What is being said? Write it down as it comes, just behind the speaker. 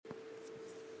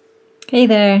Hey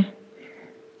there,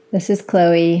 this is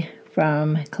Chloe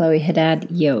from Chloe Haddad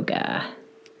Yoga.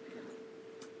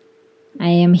 I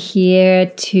am here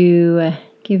to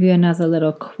give you another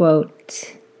little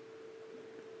quote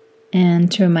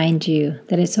and to remind you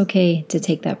that it's okay to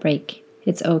take that break.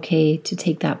 It's okay to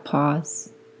take that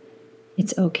pause.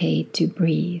 It's okay to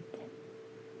breathe.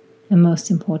 And most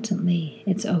importantly,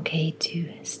 it's okay to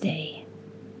stay.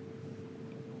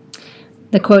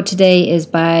 The quote today is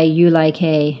by Yu-Lai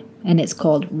Kay, and it's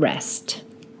called Rest.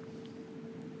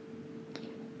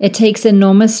 It takes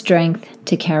enormous strength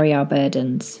to carry our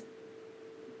burdens,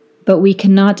 but we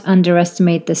cannot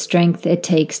underestimate the strength it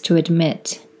takes to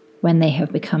admit when they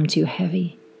have become too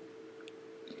heavy.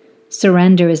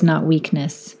 Surrender is not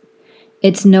weakness.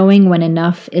 It's knowing when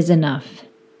enough is enough.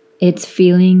 It's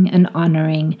feeling and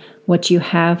honoring what you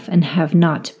have and have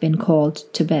not been called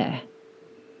to bear.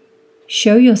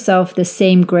 Show yourself the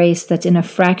same grace that in a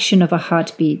fraction of a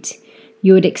heartbeat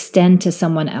you would extend to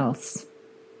someone else.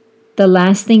 The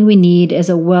last thing we need is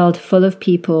a world full of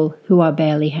people who are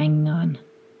barely hanging on.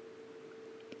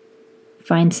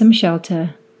 Find some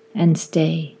shelter and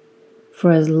stay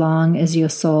for as long as your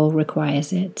soul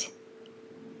requires it.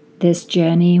 This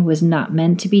journey was not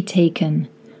meant to be taken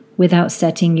without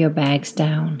setting your bags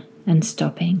down and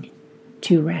stopping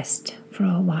to rest for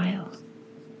a while.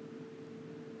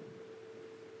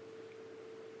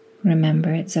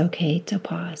 Remember, it's okay to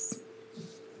pause,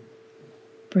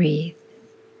 breathe,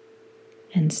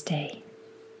 and stay.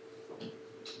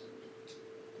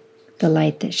 The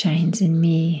light that shines in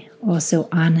me also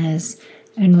honors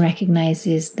and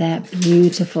recognizes that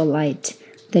beautiful light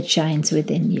that shines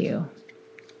within you.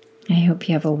 I hope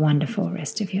you have a wonderful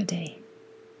rest of your day.